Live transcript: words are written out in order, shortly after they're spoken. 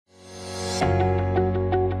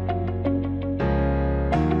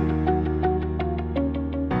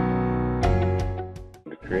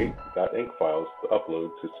To create .inc files to upload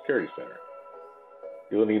to Security Center.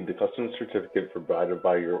 You will need the custom certificate provided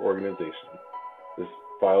by your organization. This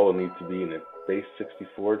file will need to be in a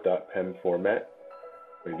base64.pem format.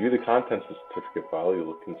 When you view the contents of the certificate file,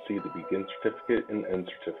 you can see the begin certificate and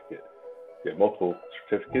end certificate. If you have multiple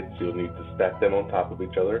certificates, you'll need to stack them on top of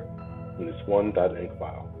each other in this one .inc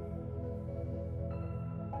file.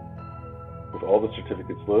 With all the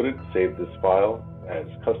certificates loaded, save this file as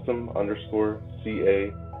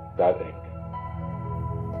custom_ca.inc.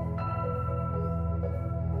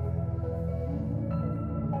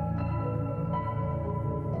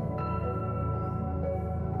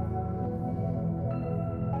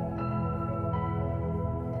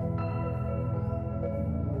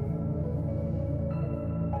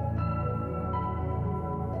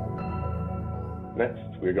 Next,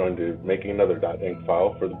 we're going to make another .inc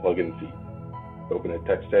file for the plugin feed. Open a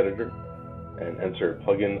text editor and enter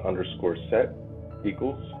plugin_set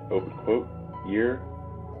equals, open quote, year,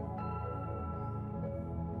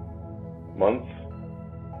 month,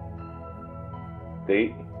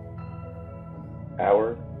 date,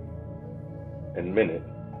 hour, and minute,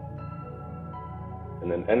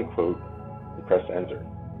 and then end quote, and press enter.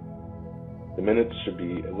 The minutes should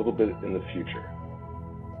be a little bit in the future.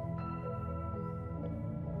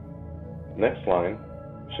 Next line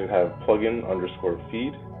should have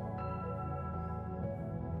plugin_feed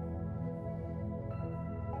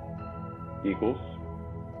equals,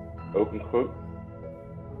 open quote,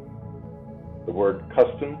 the word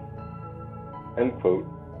custom, end quote,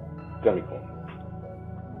 semicolon.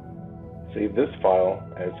 Save this file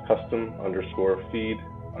as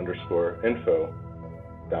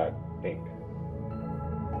custom_feed_info.inc.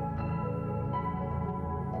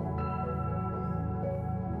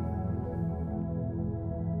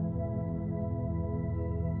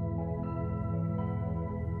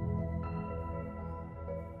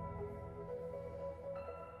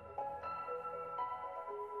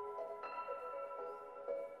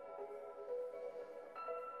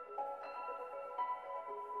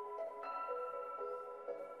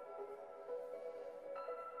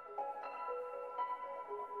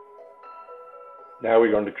 Now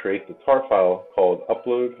we're going to create the tar file called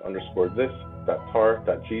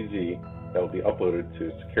upload_this.tar.gz that will be uploaded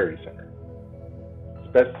to Security Center.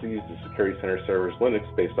 It's best to use the Security Center server's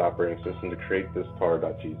Linux-based operating system to create this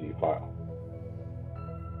tar.gz file.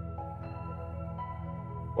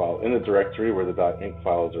 While in the directory where the .inc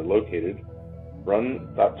files are located,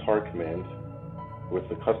 run .tar command with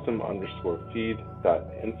the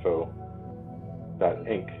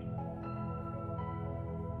custom_feed.info.inc.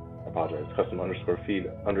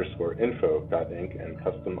 custom_feed_info.inc and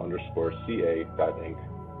custom_ca.inc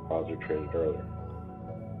files we created earlier.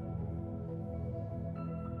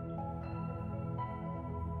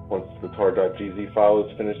 Once the tar.gz file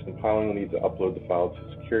is finished compiling, we'll need to upload the file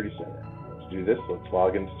to Security Center. To do this, let's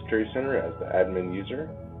log into Security Center as the admin user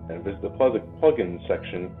and visit the plugins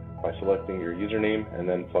section by selecting your username and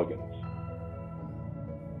then plugins.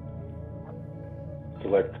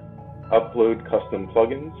 Select Upload Custom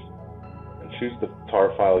Plugins and choose the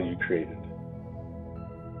tar file you created.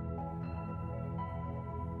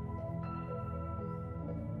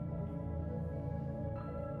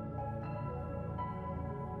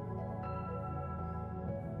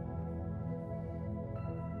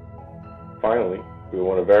 Finally, we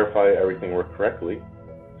want to verify everything worked correctly, so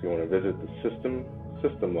you want to visit the system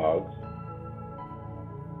logs,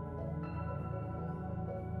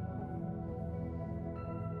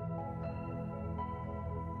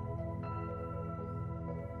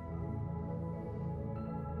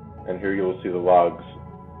 and here you will see the logs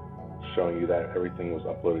showing you that everything was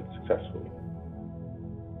uploaded successfully.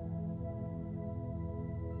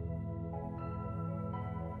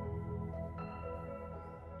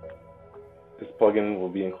 This plugin will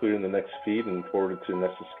be included in the next feed and forwarded to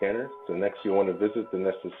Nessus Scanner. So next you'll want to visit the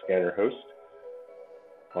Nessus Scanner host.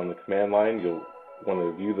 On the command line, you'll want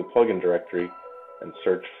to view the plugin directory and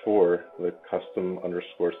search for the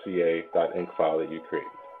custom_ca.inc file that you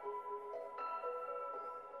created.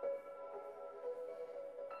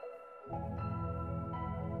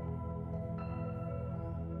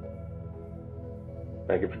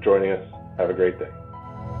 Thank you for joining us. Have a great day.